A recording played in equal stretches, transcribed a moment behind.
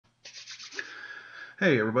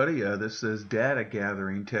Hey everybody, this is data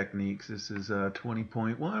gathering techniques. This is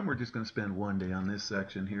 20.1. We're just going to spend one day on this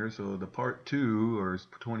section here. So the part 2, or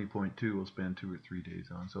 20.2, we'll spend 2 or 3 days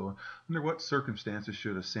on. So under what circumstances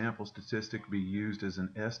should a sample statistic be used as an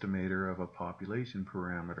estimator of a population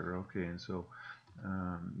parameter? Okay, and so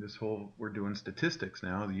we're doing statistics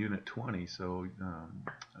now, the unit 20. So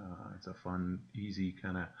it's a fun,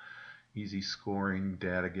 easy scoring,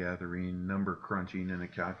 data gathering, number crunching in a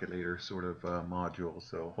calculator sort of module.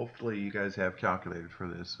 So hopefully you guys have calculators for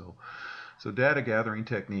this. So data gathering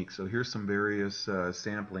techniques. So here's some various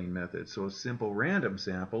sampling methods. So a simple random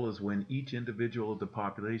sample is when each individual of the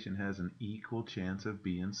population has an equal chance of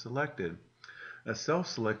being selected. A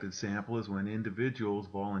self-selected sample is when individuals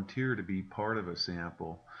volunteer to be part of a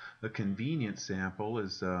sample. A convenient sample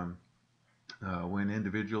is when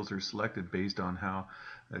individuals are selected based on how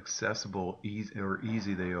accessible or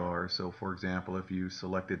easy they are. So for example, if you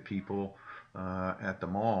selected people at the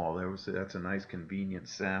mall, that's a nice convenient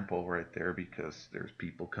sample right there because there's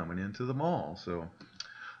people coming into the mall. So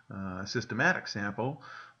a systematic sample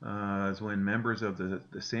is when members of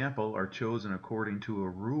the sample are chosen according to a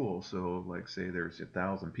rule. So like say there's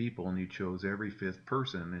 1,000 people and you chose every fifth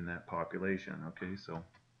person in that population. Okay, so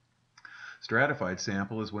stratified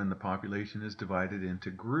sample is when the population is divided into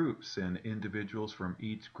groups and individuals from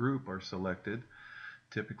each group are selected,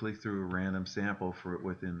 typically through a random sample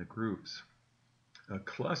within the groups. A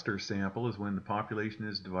cluster sample is when the population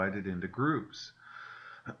is divided into groups.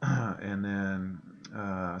 And then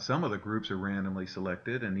some of the groups are randomly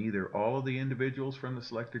selected, and either all of the individuals from the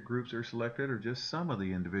selected groups are selected or just some of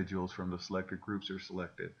the individuals from the selected groups are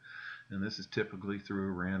selected. And this is typically through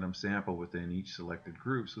a random sample within each selected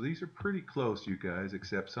group. So these are pretty close, you guys,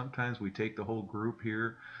 except sometimes we take the whole group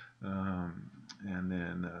here. And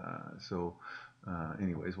then,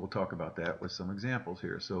 anyways, we'll talk about that with some examples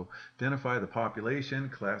here. So identify the population,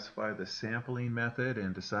 classify the sampling method,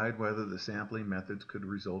 and decide whether the sampling methods could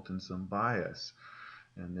result in some bias.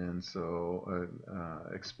 And then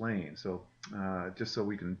explain. So just so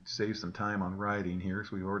we can save some time on writing here,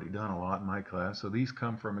 so we've already done a lot in my class. So these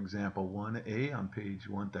come from example 1A on page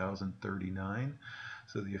 1039.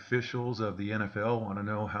 So the officials of the NFL want to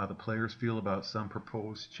know how the players feel about some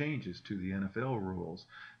proposed changes to the NFL rules.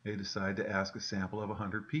 They decide to ask a sample of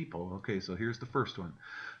 100 people. Okay, so here's the first one.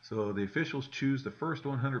 So the officials choose the first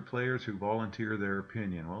 100 players who volunteer their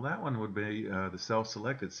opinion. Well, that one would be the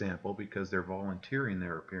self-selected sample because they're volunteering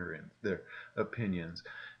their opinions.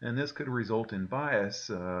 And this could result in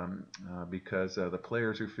bias because the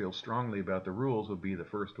players who feel strongly about the rules would be the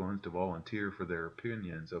first ones to volunteer for their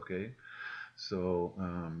opinions, okay? So,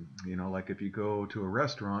 like if you go to a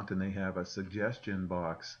restaurant and they have a suggestion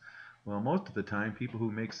box, well, most of the time, people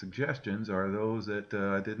who make suggestions are those that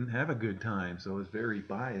didn't have a good time, so it's very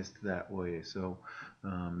biased that way. So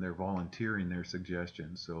they're volunteering their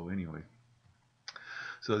suggestions. So anyway,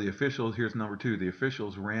 so the officials, here's number 2, the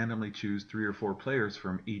officials randomly choose 3 or 4 players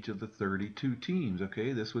from each of the 32 teams.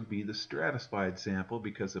 Okay, this would be the stratified sample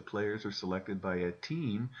because the players are selected by a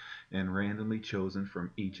team and randomly chosen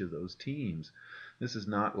from each of those teams. This is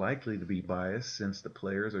not likely to be biased since the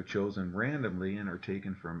players are chosen randomly and are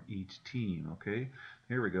taken from each team. Okay,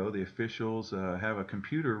 here we go. The officials have a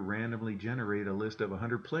computer randomly generate a list of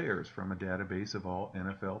 100 players from a database of all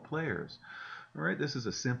NFL players. All right, this is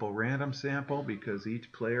a simple random sample because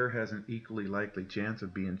each player has an equally likely chance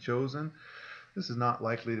of being chosen. This is not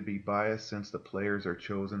likely to be biased since the players are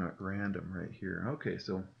chosen at random right here. Okay,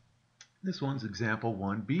 so this one's example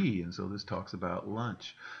 1B, and so this talks about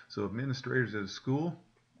lunch. So administrators at a school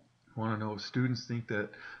want to know if students think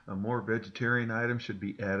that a more vegetarian item should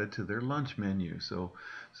be added to their lunch menu. So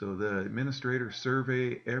the administrators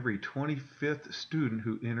survey every 25th student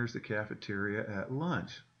who enters the cafeteria at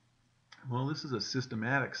lunch. Well, this is a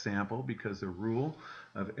systematic sample because the rule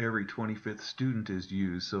of every 25th student is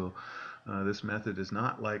used. So this method is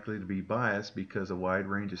not likely to be biased because a wide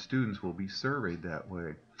range of students will be surveyed that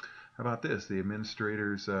way. How about this? The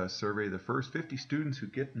administrators survey the first 50 students who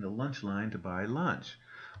get in the lunch line to buy lunch.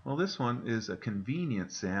 Well, this one is a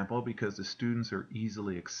convenient sample because the students are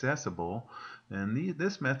easily accessible, and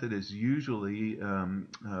this method is usually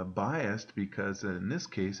biased because in this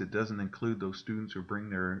case it doesn't include those students who bring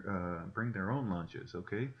their own lunches.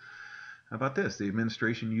 Okay. How about this? The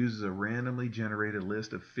administration uses a randomly generated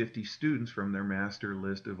list of 50 students from their master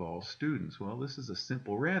list of all students. Well, this is a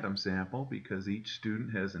simple random sample because each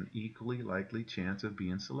student has an equally likely chance of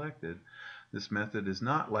being selected. This method is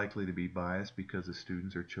not likely to be biased because the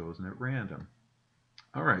students are chosen at random.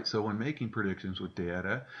 All right, so when making predictions with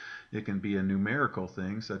data, it can be a numerical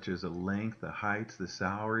thing such as a length, the heights, the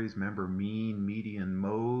salaries, member mean, median,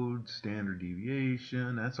 mode, load, standard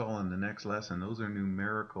deviation. That's all in the next lesson. Those are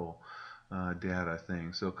numerical data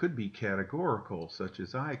things. So it could be categorical, such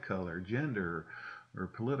as eye color, gender, or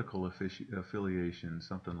political affiliation,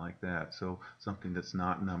 something like that. So something that's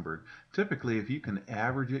not numbered. Typically, if you can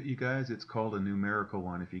average it, you guys, it's called a numerical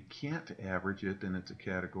one. If you can't average it, then it's a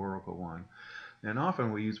categorical one. And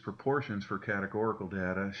often we use proportions for categorical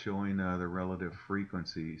data showing the relative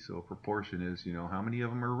frequency. So a proportion is, how many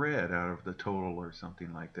of them are red out of the total or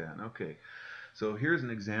something like that. Okay, so here's an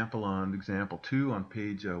example on example 2 on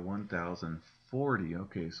page 1040.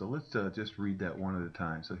 Okay, so let's just read that one at a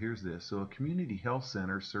time. So here's this. So a community health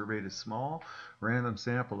center surveyed a small random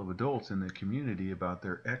sample of adults in the community about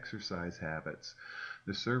their exercise habits.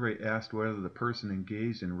 The survey asked whether the person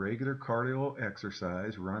engaged in regular cardio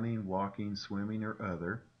exercise, running, walking, swimming, or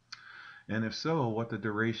other, and if so, what the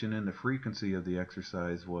duration and the frequency of the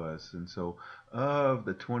exercise was. And so of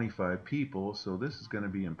the 25 people, so this is going to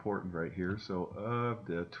be important right here, so of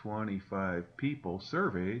the 25 people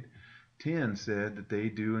surveyed, 10 said that they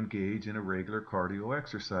do engage in a regular cardio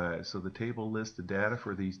exercise. So the table lists the data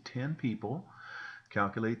for these 10 people.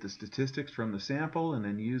 Calculate the statistics from the sample and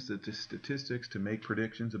then use the statistics to make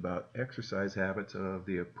predictions about exercise habits of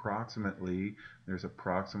the there's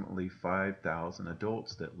approximately 5,000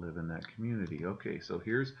 adults that live in that community. Okay, so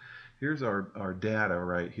here's our data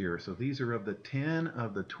right here. So these are of the 10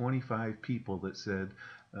 of the 25 people that said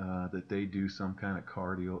that they do some kind of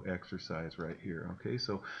cardio exercise right here. Okay,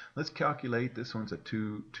 so let's calculate. This one's a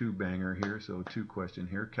two banger here, so 2 question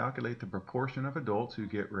here. Calculate the proportion of adults who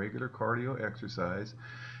get regular cardio exercise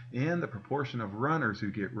and the proportion of runners who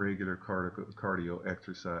get regular cardio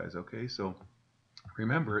exercise. Okay, so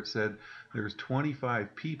remember it said there's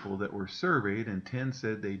 25 people that were surveyed and 10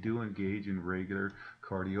 said they do engage in regular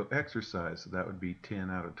cardio exercise. So that would be 10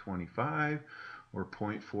 out of 25. Or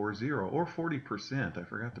 0.40 or 40%. I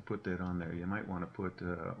forgot to put that on there. You might want to put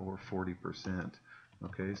or 40%.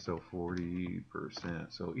 Okay, so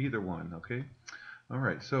 40%. So either one. Okay. All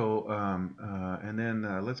right. So and then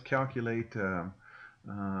let's calculate.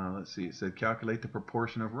 Let's see. It said calculate the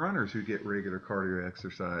proportion of runners who get regular cardio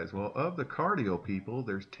exercise. Well, of the cardio people,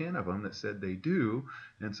 there's 10 of them that said they do.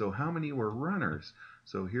 And so how many were runners?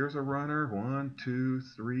 So here's a runner. 1, 2,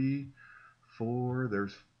 3, 4.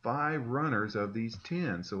 There's 5 runners of these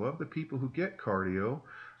 10. So of the people who get cardio,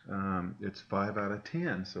 it's 5 out of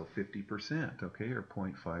 10, so 50%, okay, or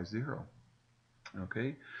 0.50.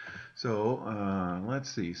 Okay, so let's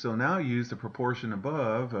see. So now use the proportion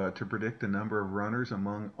above to predict the number of runners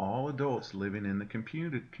among all adults living in the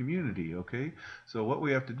community. Okay, so what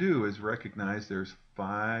we have to do is recognize there's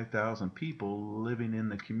 5,000 people living in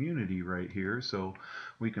the community right here. So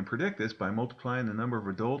we can predict this by multiplying the number of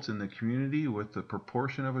adults in the community with the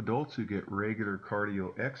proportion of adults who get regular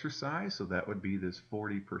cardio exercise. So that would be this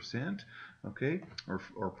 40%, okay, or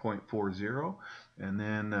 0.40. And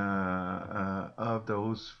then of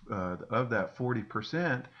that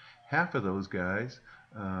 40%, half of those guys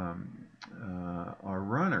are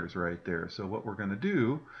runners right there. So what we're going to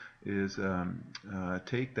do is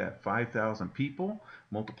take that 5,000 people,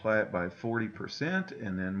 multiply it by 40%,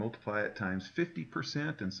 and then multiply it times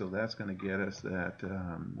 50%, and so that's going to get us that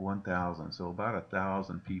 1,000. So about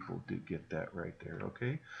 1,000 people did get that right there.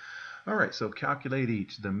 Okay. All right, so calculate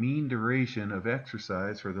each. The mean duration of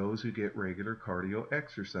exercise for those who get regular cardio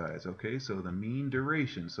exercise. Okay, so the mean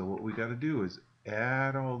duration. So what we got to do is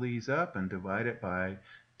add all these up and divide it by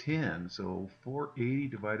 10. So 480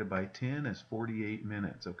 divided by 10 is 48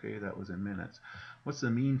 minutes. Okay, that was in minutes. What's the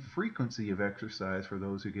mean frequency of exercise for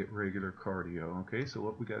those who get regular cardio? Okay, so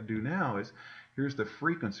what we got to do now is, here's the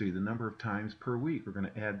frequency, the number of times per week. We're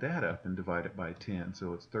going to add that up and divide it by 10.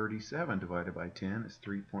 So it's 37 divided by 10 is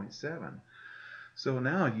 3.7. So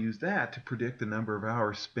now use that to predict the number of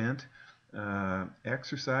hours spent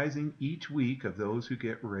exercising each week of those who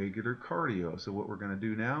get regular cardio. So what we're going to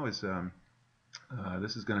do now is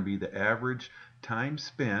this is going to be the average time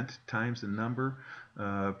spent times the number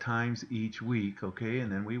of times each week, okay,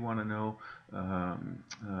 and then we want to know,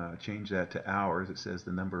 change that to hours. It says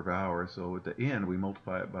the number of hours, so at the end we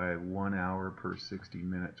multiply it by 1 hour per 60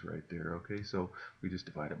 minutes right there, okay, so we just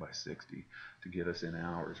divide it by 60 to get us in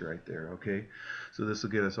hours right there, okay, so this will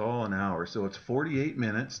get us all in hours. So it's 48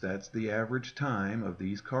 minutes, that's the average time of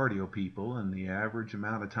these cardio people, and the average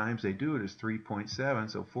amount of times they do it is 3.7,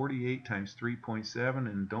 so 48 times 3.7,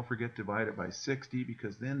 and don't forget to divide it by 60,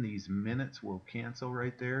 because then these minutes will cancel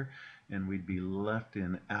right there and we'd be left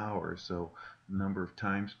in hours. So number of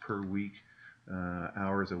times per week,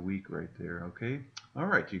 hours a week right there. Okay, all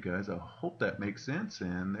right, you guys, I hope that makes sense,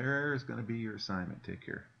 and there's going to be your assignment. Take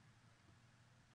care.